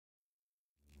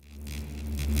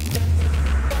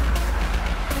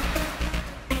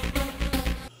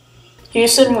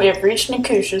Houston, we have reached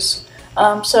Nakush's.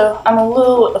 So I'm a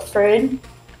little afraid.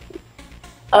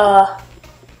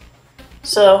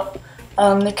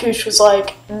 Nakush was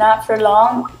like, not for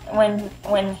long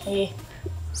when he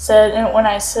said, and when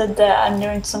I said that I'm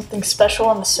doing something special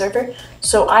on the server,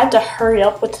 so I had to hurry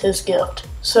up with his gift.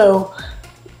 So,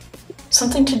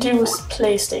 something to do with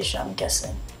PlayStation, I'm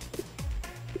guessing.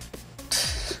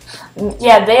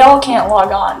 Yeah, they all can't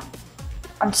log on.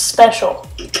 I'm special.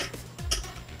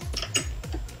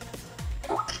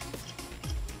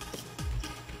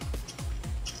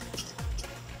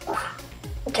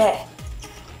 Okay.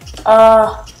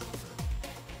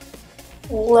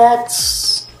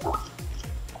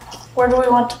 Where do we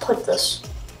want to put this?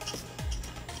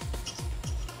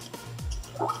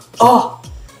 Oh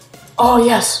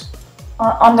yes,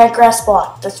 on that grass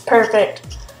block. That's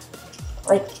perfect.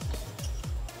 Like,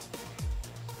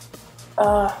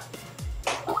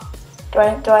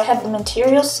 do I have the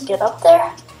materials to get up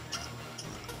there?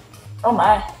 Oh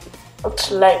my,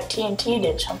 looks like TNT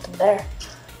did something there.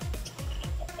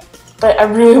 But I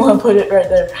really want to put it right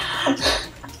there. I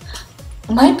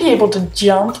might be able to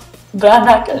jump, but I'm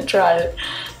not gonna try it.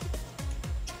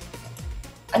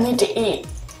 I need to eat.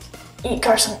 Eat,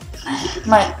 Carson.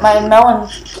 My melon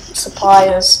supply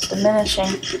is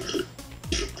diminishing.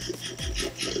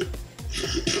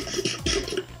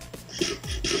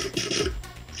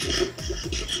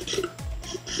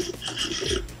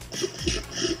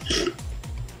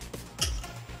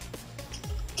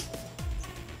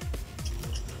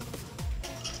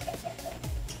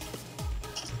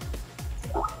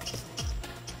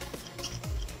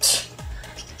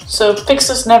 So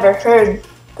Pixis never heard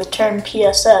the term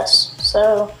PSS,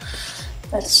 so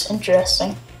that's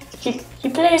interesting. He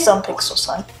plays on Pixel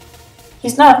Sun.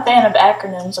 He's not a fan of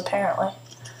acronyms, apparently.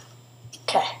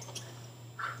 Okay.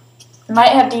 Might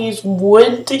have to use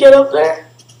wood to get up there.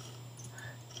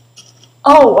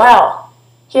 Oh wow,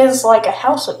 he has like a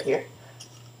house up here.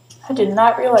 I did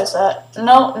not realize that.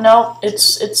 No,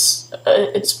 it's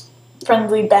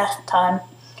friendly bath time.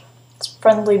 It's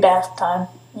friendly bath time.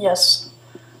 Yes.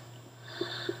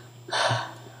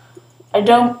 I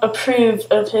don't approve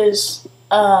of his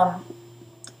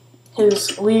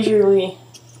leisurely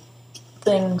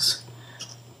things.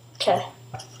 Okay.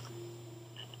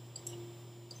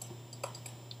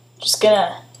 Just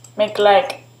gonna make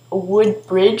like a wood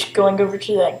bridge going over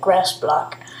to that grass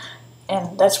block,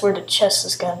 and that's where the chest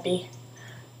is gonna be.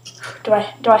 Do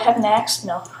I have an axe?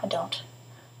 No, I don't.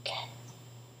 Okay.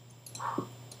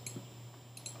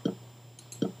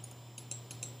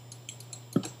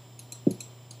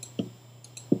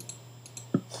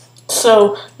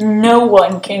 So no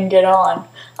one can get on.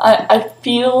 I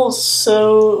feel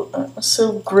so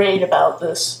great about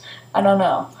this. I don't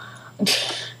know.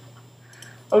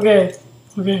 Okay.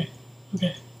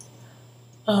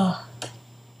 I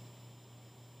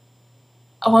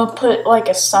want to put like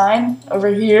a sign over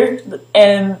here,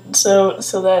 and so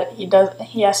that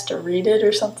he has to read it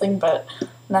or something, but I'm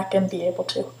not gonna be able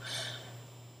to.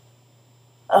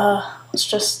 Let's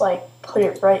just like put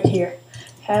it right here.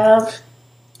 Have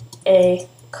a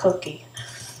cookie.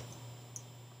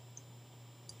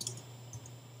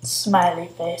 Smiley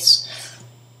face.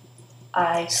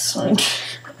 Ice.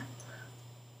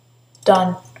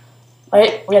 Done.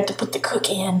 Wait, we have to put the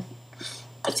cookie in.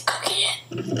 Put the cookie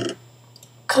in.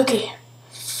 Cookie.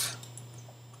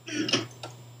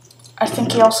 I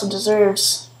think he also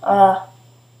deserves a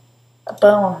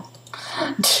bone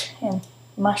and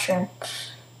mushroom.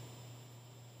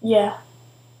 Yeah.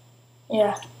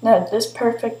 No, this is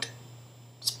perfect.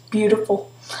 It's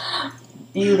beautiful.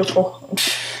 Beautiful.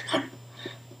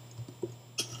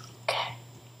 Okay.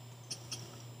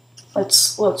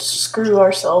 Let's screw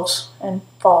ourselves and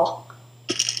fall.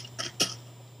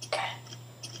 Okay.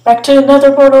 Back to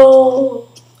another portal.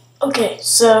 Okay,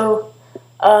 so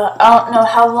I don't know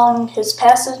how long his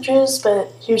passage is,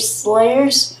 but here's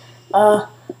Slayer's.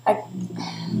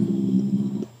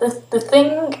 The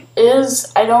thing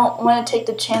is, I don't want to take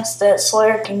the chance that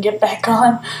Slayer can get back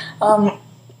on.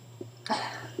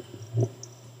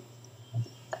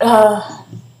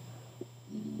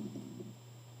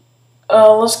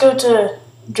 Let's go to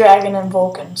Dragon and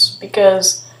Vulcans,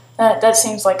 because that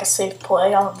seems like a safe play.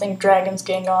 I don't think Dragon's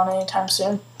getting on anytime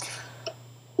soon.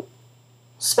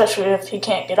 Especially if he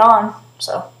can't get on,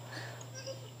 so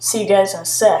see you guys in a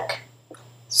sec.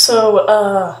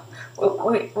 So,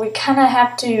 we kind of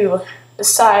have to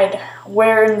decide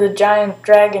where in the giant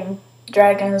dragon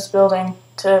is building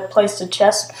to place the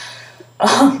chest.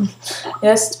 It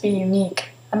has to be unique.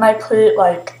 I might put it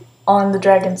like on the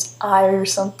dragon's eye or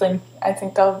something. I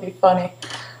think that would be funny.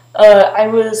 I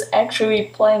was actually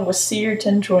playing with Seer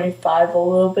 1025 a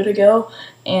little bit ago,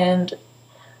 and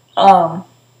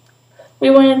we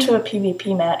went into a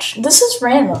PvP match. This is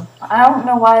random. I don't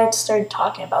know why I started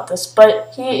talking about this,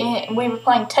 but we were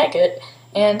playing Tekkit,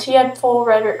 and he had full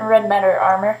red matter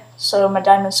armor, so my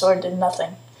diamond sword did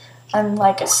nothing. I'm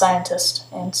like a scientist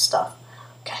and stuff.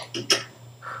 Okay.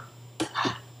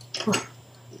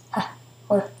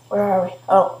 Where are we?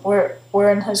 Oh,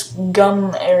 we're in his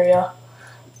gum area.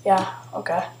 Yeah,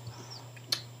 okay.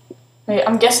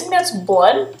 I'm guessing that's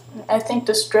blood. I think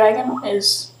this dragon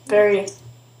is very,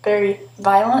 very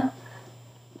violent.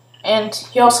 And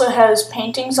he also has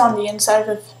paintings on the inside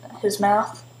of his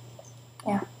mouth.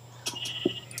 Yeah.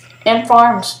 And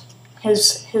farms.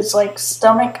 His like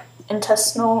stomach,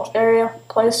 intestinal area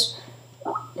place.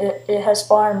 It has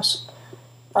farms.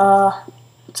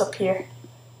 It's up here.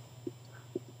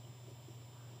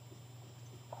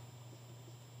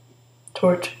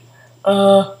 Torch.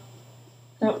 I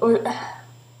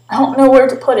don't know where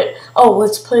to put it. Oh,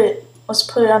 let's put it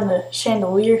on the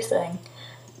chandelier thing.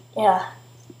 Yeah.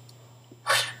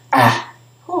 Ah.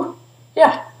 Ooh.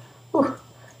 Yeah. Ooh.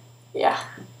 Yeah.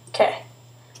 Okay.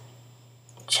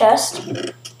 Chest.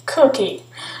 Cookie.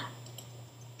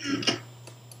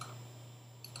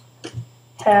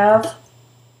 Have.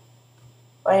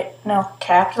 Wait, no.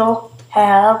 Capital.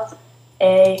 Have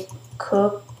a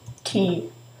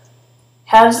cookie.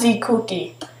 Have the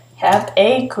cookie. Have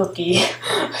a cookie.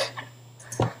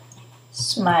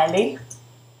 Smiley.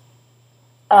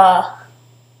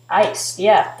 Ice.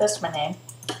 Yeah, that's my name.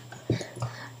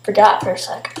 Forgot for a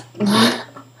sec.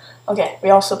 Okay, we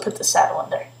also put the saddle in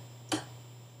there.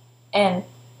 And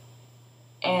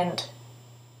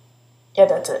yeah,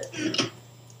 that's it.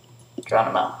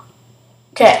 Geronimo.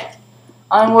 Okay,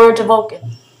 onward to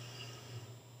Vulcan.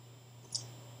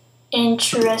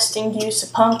 Interesting use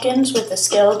of pumpkins with a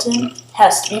skeleton.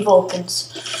 Has to be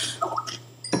Vulcans.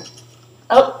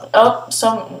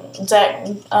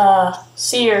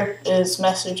 Seer is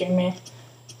messaging me.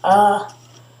 I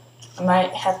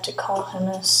might have to call him in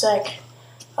a sec.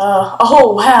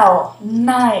 Oh wow,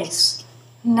 nice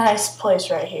place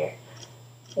right here.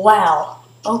 Wow,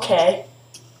 okay.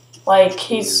 Like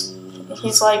he's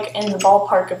like in the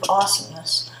ballpark of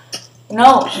awesomeness.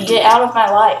 No, get out of my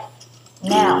life.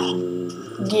 Now,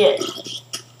 get.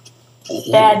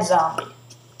 Bad zombie.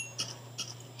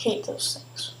 Hate those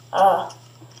things.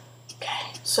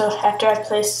 Okay, so after I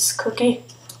place this cookie,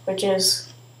 which is,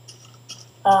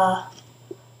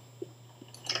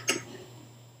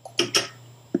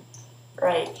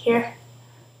 right here.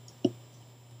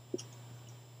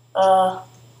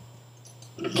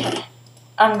 Okay,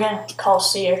 I'm gonna call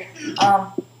Seer.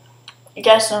 You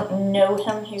guys don't know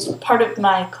him. He's part of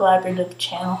my collaborative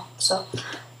channel. So,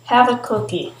 have a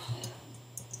cookie.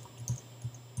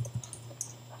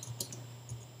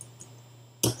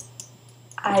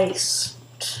 Ice.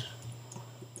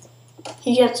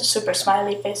 He gets a super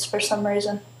smiley face for some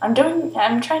reason. I'm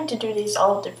trying to do these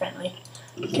all differently.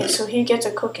 Okay, so he gets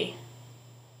a cookie.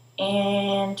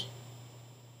 And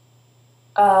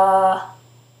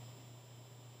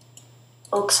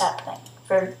looks happening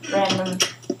for randomness.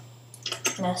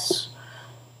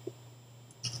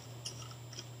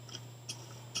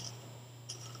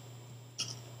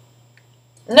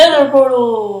 Nether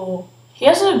portal. He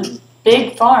has a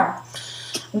big farm.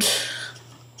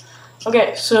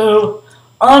 Okay, so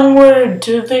onward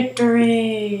to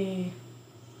victory.